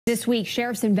This week,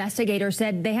 sheriff's investigators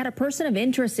said they had a person of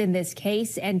interest in this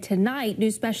case, and tonight,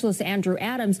 news specialist Andrew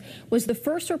Adams was the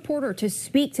first reporter to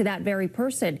speak to that very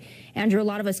person. Andrew, a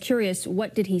lot of us curious,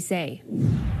 what did he say?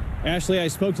 Ashley, I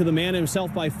spoke to the man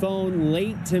himself by phone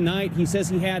late tonight. He says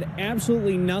he had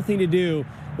absolutely nothing to do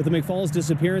with the McFalls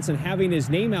disappearance, and having his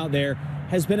name out there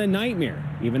has been a nightmare,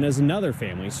 even as another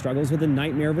family struggles with a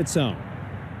nightmare of its own.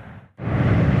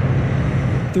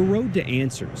 The road to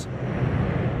answers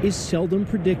is seldom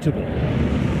predictable.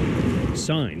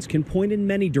 Signs can point in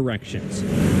many directions,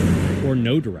 or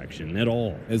no direction at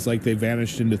all. It's like they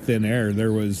vanished into thin air.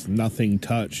 There was nothing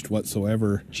touched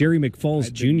whatsoever. Jerry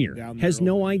McFalls Jr. has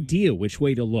no idea which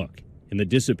way to look in the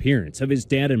disappearance of his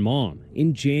dad and mom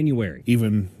in January.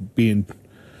 Even being,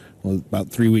 well, about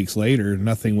 3 weeks later,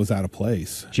 nothing was out of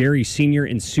place. Jerry Sr.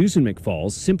 and Susan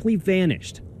McFalls simply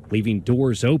vanished, leaving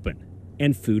doors open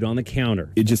and food on the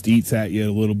counter. It just eats at you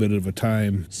a little bit of a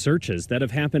time. Searches that have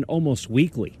happened almost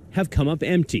weekly have come up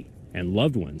empty, and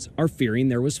loved ones are fearing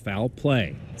there was foul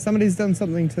play. Somebody's done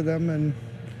something to them, and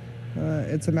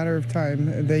it's a matter of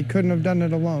time. They couldn't have done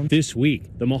it alone. This week,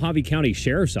 the Mohave County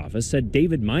Sheriff's Office said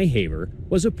David Myhaver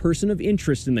was a person of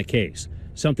interest in the case,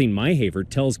 something Myhaver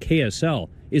tells KSL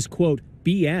is, quote,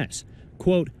 BS.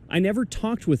 Quote, I never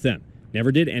talked with them,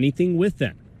 never did anything with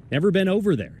them. Never been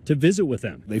over there to visit with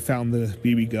them. They found the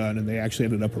BB gun, and they actually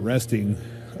ended up arresting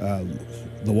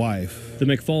the wife. The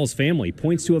McFalls family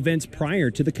points to events prior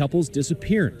to the couple's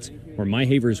disappearance, where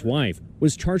Myhaver's wife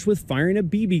was charged with firing a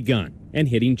BB gun and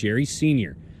hitting Jerry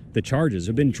Sr. The charges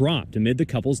have been dropped amid the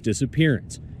couple's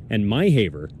disappearance, and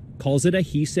Myhaver calls it a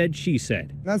he said, she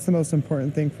said. That's the most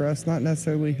important thing for us, not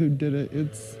necessarily who did it.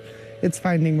 It's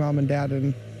finding mom and dad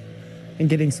and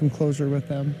getting some closure with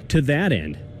them. To that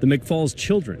end, the McFalls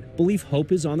children believe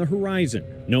hope is on the horizon,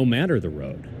 no matter the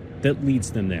road that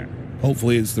leads them there.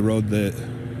 Hopefully it's the road that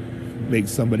makes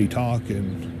somebody talk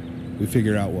and we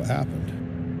figure out what happened.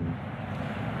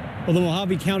 Well, the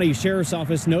Mohave County Sheriff's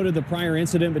Office noted the prior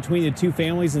incident between the two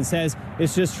families and says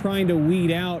it's just trying to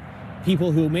weed out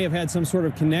people who may have had some sort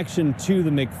of connection to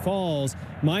the McFalls.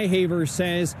 Myhaver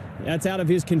says that's out of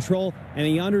his control, and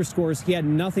he underscores he had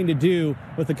nothing to do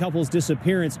with the couple's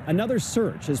disappearance. Another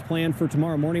search is planned for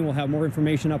tomorrow morning. We'll have more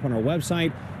information up on our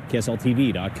website,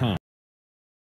 KSLTV.com.